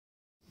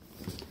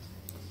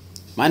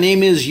My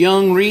name is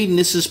Young Reed, and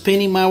this is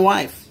Penny, my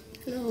wife.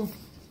 Hello.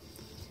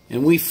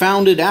 And we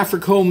founded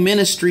Africa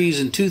Ministries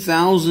in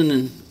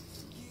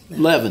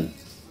 2011.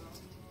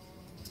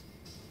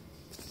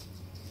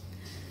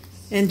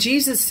 And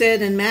Jesus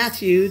said in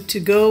Matthew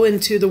to go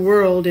into the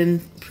world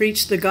and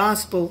preach the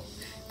gospel.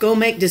 Go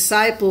make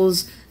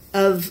disciples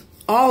of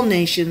all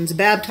nations,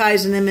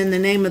 baptizing them in the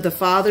name of the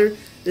Father,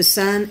 the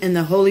Son, and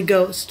the Holy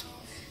Ghost.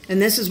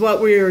 And this is what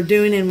we are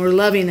doing, and we're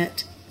loving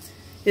it.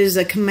 It is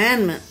a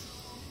commandment.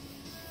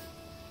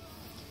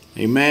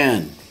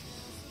 Amen.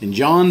 In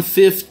John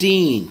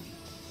 15,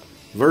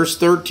 verse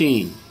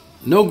 13,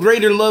 no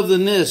greater love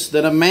than this,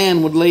 that a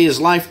man would lay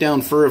his life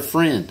down for a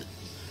friend.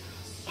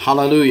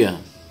 Hallelujah.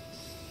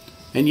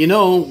 And you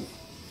know,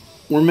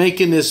 we're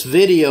making this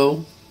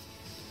video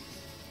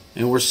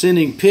and we're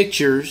sending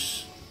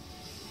pictures,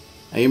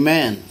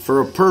 amen,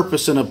 for a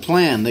purpose and a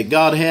plan that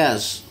God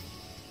has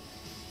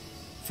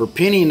for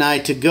Penny and I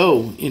to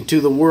go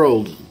into the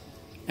world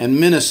and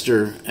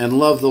minister and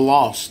love the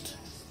lost.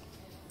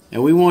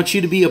 And we want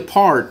you to be a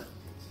part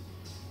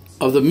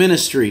of the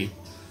ministry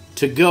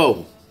to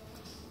go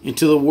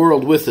into the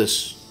world with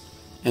us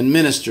and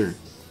minister.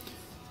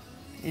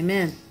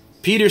 Amen.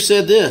 Peter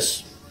said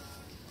this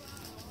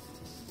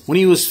when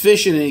he was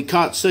fishing and he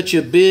caught such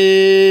a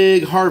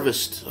big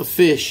harvest of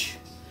fish.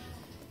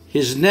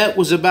 His net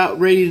was about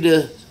ready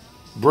to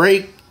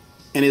break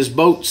and his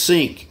boat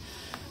sink.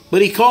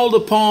 But he called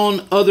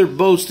upon other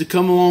boats to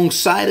come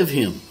alongside of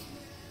him.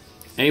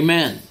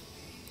 Amen.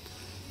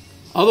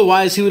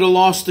 Otherwise, he would have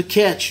lost the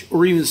catch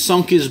or even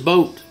sunk his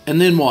boat. And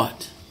then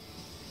what?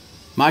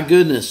 My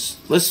goodness.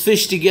 Let's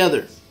fish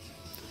together.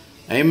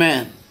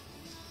 Amen.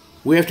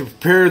 We have to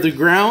prepare the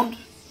ground.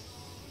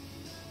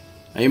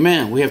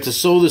 Amen. We have to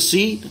sow the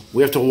seed.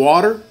 We have to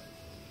water.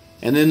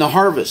 And then the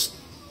harvest.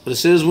 But it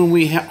says when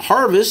we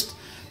harvest,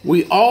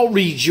 we all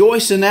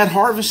rejoice in that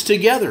harvest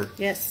together.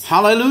 Yes.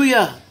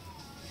 Hallelujah.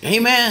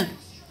 Amen.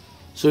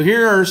 So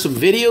here are some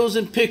videos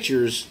and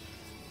pictures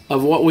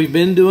of what we've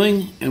been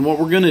doing and what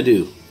we're going to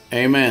do.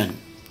 Amen.